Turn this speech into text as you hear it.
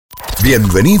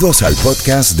Bienvenidos al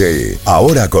podcast de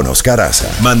Ahora con Oscar Aza.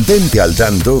 Mantente al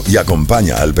tanto y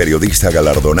acompaña al periodista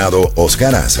galardonado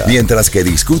Oscar Aza mientras que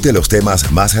discute los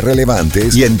temas más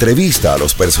relevantes y entrevista a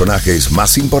los personajes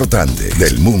más importantes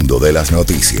del mundo de las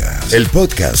noticias. El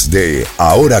podcast de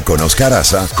Ahora con Oscar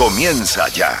Aza comienza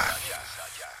ya.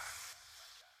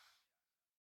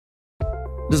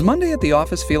 Does Monday at the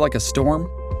office feel like a storm?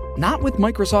 Not with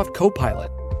Microsoft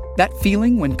Copilot. That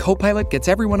feeling when Copilot gets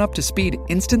everyone up to speed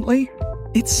instantly?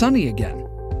 It's sunny again.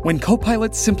 When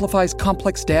Copilot simplifies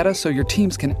complex data so your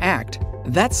teams can act,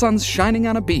 that sun's shining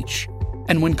on a beach.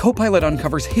 And when Copilot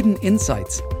uncovers hidden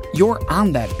insights, you're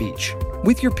on that beach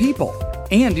with your people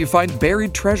and you find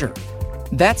buried treasure.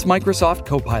 That's Microsoft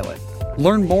Copilot.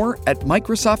 Learn more at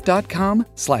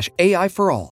Microsoft.com/AI for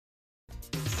all.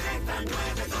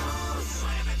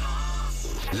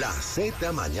 La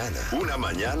Z Mañana. Una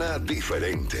mañana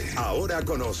diferente. Ahora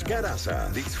con Oscar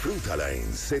Aza. Disfrútala en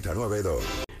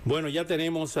Z92. Bueno, ya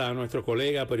tenemos a nuestro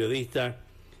colega periodista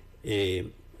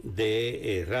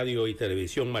de Radio y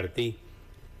Televisión Martí,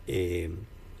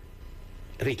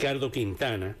 Ricardo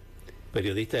Quintana,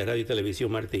 periodista de Radio y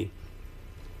Televisión Martí.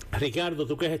 Ricardo,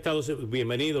 tú que has estado,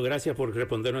 bienvenido, gracias por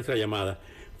responder nuestra llamada.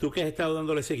 Tú que has estado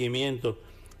dándole seguimiento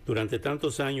durante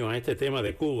tantos años a este tema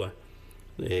de Cuba,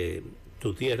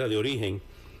 tu tierra de origen,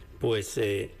 pues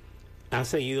ha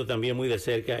seguido también muy de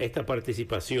cerca esta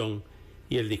participación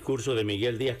y el discurso de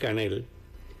Miguel Díaz-Canel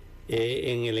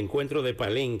en el encuentro de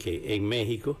Palenque en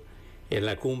México, en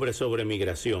la cumbre sobre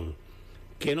migración.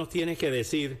 ¿Qué nos tienes que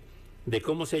decir de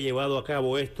cómo se ha llevado a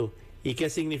cabo esto y qué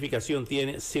significación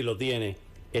tiene, si lo tiene,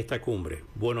 esta cumbre?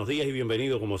 Buenos días y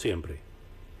bienvenido como siempre.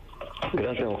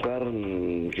 Gracias, Oscar.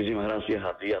 Muchísimas gracias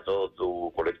a ti y a todo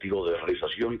tu colectivo de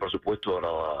realización y, por supuesto, a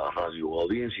la radio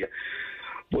audiencia.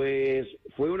 Pues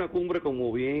fue una cumbre,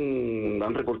 como bien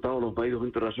han recortado los medios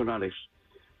internacionales,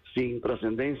 sin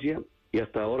trascendencia, y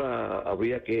hasta ahora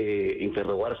habría que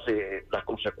interrogarse las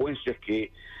consecuencias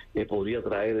que podría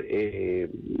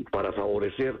traer para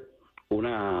favorecer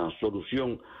una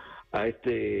solución a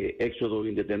este éxodo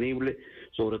indetenible,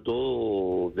 sobre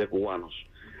todo de cubanos.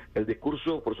 El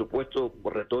discurso, por supuesto,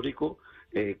 retórico,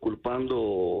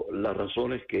 culpando las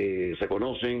razones que se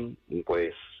conocen,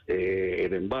 pues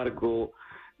el embargo,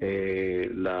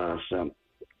 las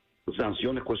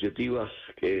sanciones coercitivas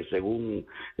que según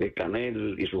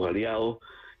Canel y sus aliados,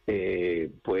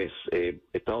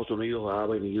 Estados Unidos ha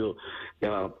venido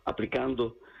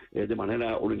aplicando de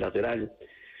manera unilateral.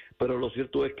 Pero lo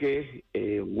cierto es que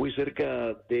muy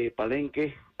cerca de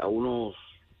Palenque, a unos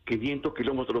 500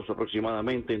 kilómetros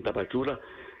aproximadamente en Tapachula,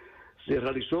 se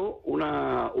realizó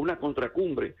una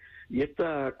contracumbre, y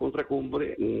esta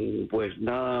contracumbre pues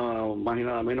nada más y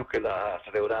nada menos que la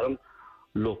celebraron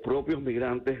los propios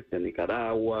migrantes de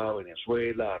Nicaragua,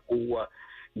 Venezuela, Cuba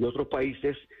y otros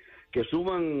países que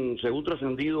suman, según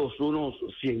trascendidos, unos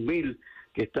 100.000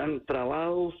 que están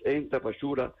trabados en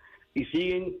Tapachula y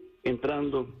siguen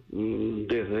entrando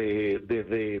desde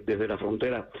la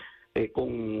frontera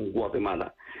con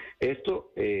Guatemala.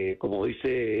 Esto, como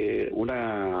dice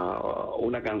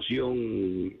una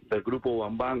canción del grupo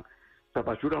Bam Bam,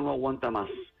 Tapachula no aguanta más.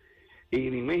 Y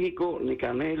ni México, ni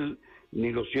Canel,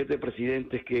 ni los 7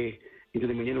 presidentes que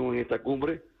intervinieron en esta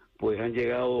cumbre, pues han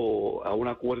llegado a un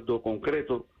acuerdo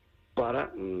concreto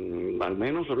para al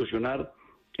menos solucionar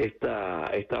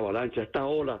esta avalancha, esta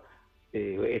ola,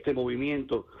 este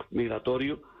movimiento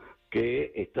migratorio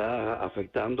que está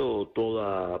afectando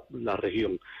toda la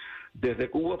región. Desde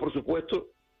Cuba, por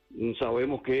supuesto,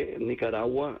 sabemos que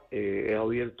Nicaragua ha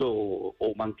abierto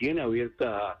o mantiene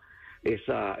abierta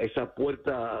esa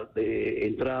puerta de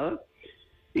entrada,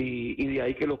 y de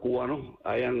ahí que los cubanos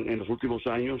hayan en los últimos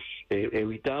años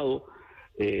evitado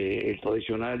el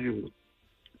tradicional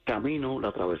camino,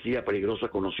 la travesía peligrosa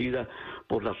conocida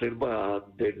por la selva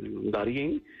del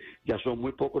Darién. Ya son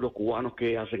muy pocos los cubanos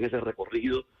que hacen ese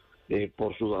recorrido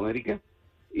por Sudamérica,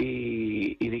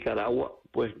 y Nicaragua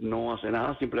pues no hace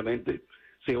nada, simplemente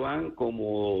se van,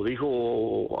 como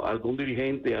dijo algún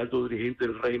dirigente, alto dirigente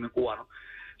del régimen cubano,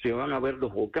 se van a ver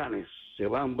los volcanes,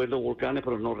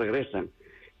 pero no regresan.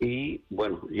 Y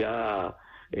bueno, ya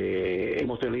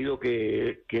hemos tenido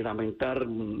que lamentar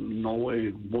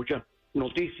muchas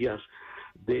noticias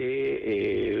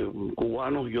de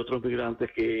cubanos y otros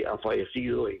migrantes que han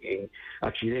fallecido en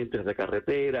accidentes de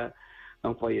carretera,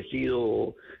 han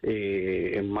fallecido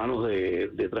en manos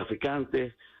de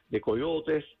traficantes, de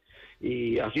coyotes,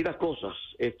 y así las cosas.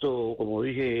 Esto, como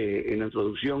dije en la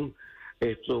introducción,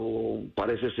 esto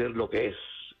parece ser lo que es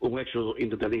un éxodo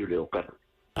indetenible, Oscar.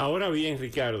 Ahora bien,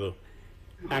 Ricardo,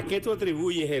 ¿a qué tú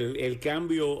atribuyes el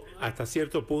cambio hasta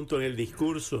cierto punto en el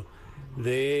discurso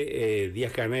de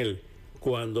Díaz-Canel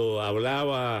cuando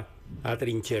hablaba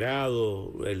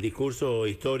atrincherado el discurso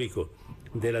histórico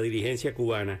de la dirigencia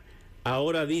cubana,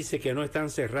 ahora dice que no están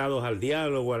cerrados al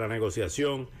diálogo, a la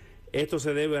negociación. ¿Esto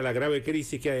se debe a la grave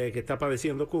crisis que está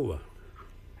padeciendo Cuba?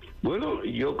 Bueno,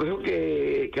 yo creo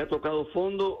que ha tocado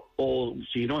fondo, o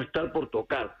si no está por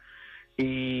tocar.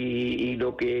 Y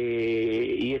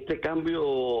este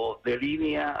cambio de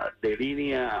línea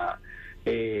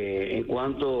en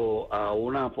cuanto a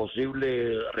una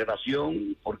posible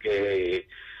relación, porque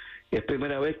es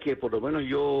primera vez que por lo menos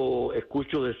yo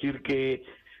escucho decir que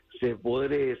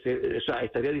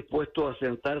estaría dispuesto a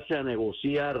sentarse a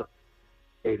negociar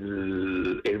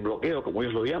el bloqueo, como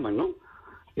ellos lo llaman, ¿no?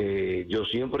 Yo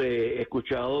siempre he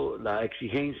escuchado la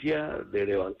exigencia de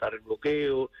levantar el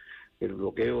bloqueo. El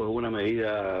bloqueo es una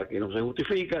medida que no se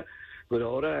justifica, pero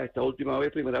ahora, esta última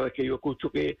vez, primera vez que yo escucho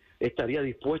que estaría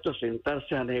dispuesto a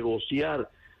sentarse a negociar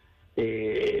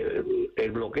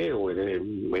el bloqueo,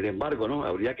 el embargo, ¿no?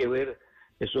 Habría que ver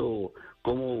eso,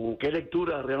 qué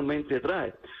lectura realmente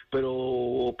trae.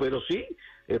 Pero sí,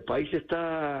 el país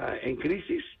está en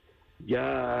crisis,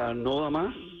 ya no da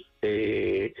más.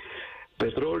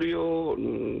 Petróleo,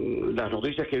 las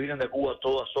noticias que vienen de Cuba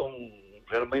todas son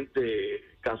realmente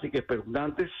casi que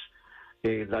espeluznantes.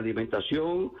 La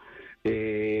alimentación,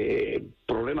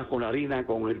 problemas con la harina,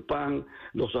 con el pan,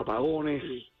 los apagones,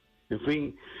 en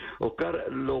fin. Oscar,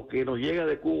 lo que nos llega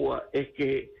de Cuba es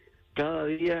que cada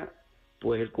día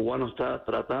pues el cubano está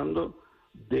tratando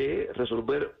de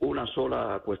resolver una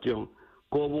sola cuestión: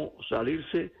 cómo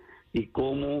salirse y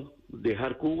cómo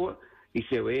dejar Cuba, y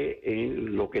se ve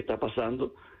en lo que está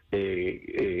pasando. Más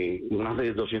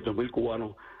de 200.000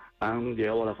 cubanos han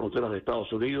llegado a las fronteras de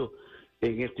Estados Unidos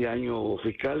en este año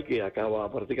fiscal que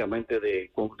acaba prácticamente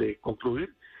de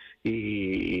concluir,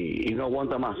 y no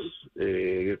aguanta más.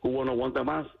 Cuba no aguanta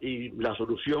más, y la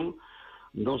solución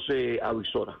no se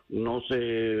avisora, no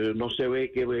se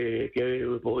ve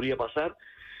qué podría pasar,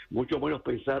 mucho menos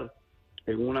pensar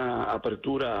en una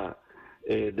apertura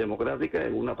democrática,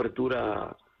 en una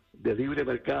apertura de libre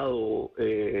mercado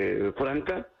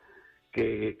franca,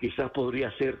 que quizás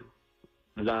podría ser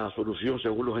la solución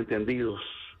según los entendidos,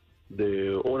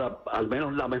 al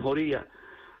menos la mejoría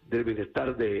del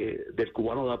bienestar del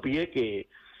cubano de a pie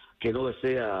que no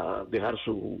desea dejar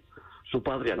su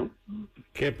patria, ¿no?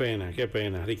 Qué pena, qué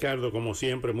pena. Ricardo, como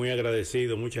siempre, muy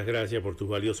agradecido. Muchas gracias por tus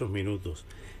valiosos minutos.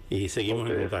 Y seguimos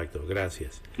en contacto.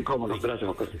 Gracias. ¿Cómo no? Gracias,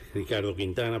 Oscar. Ricardo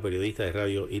Quintana, periodista de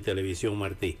radio y televisión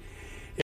Martí.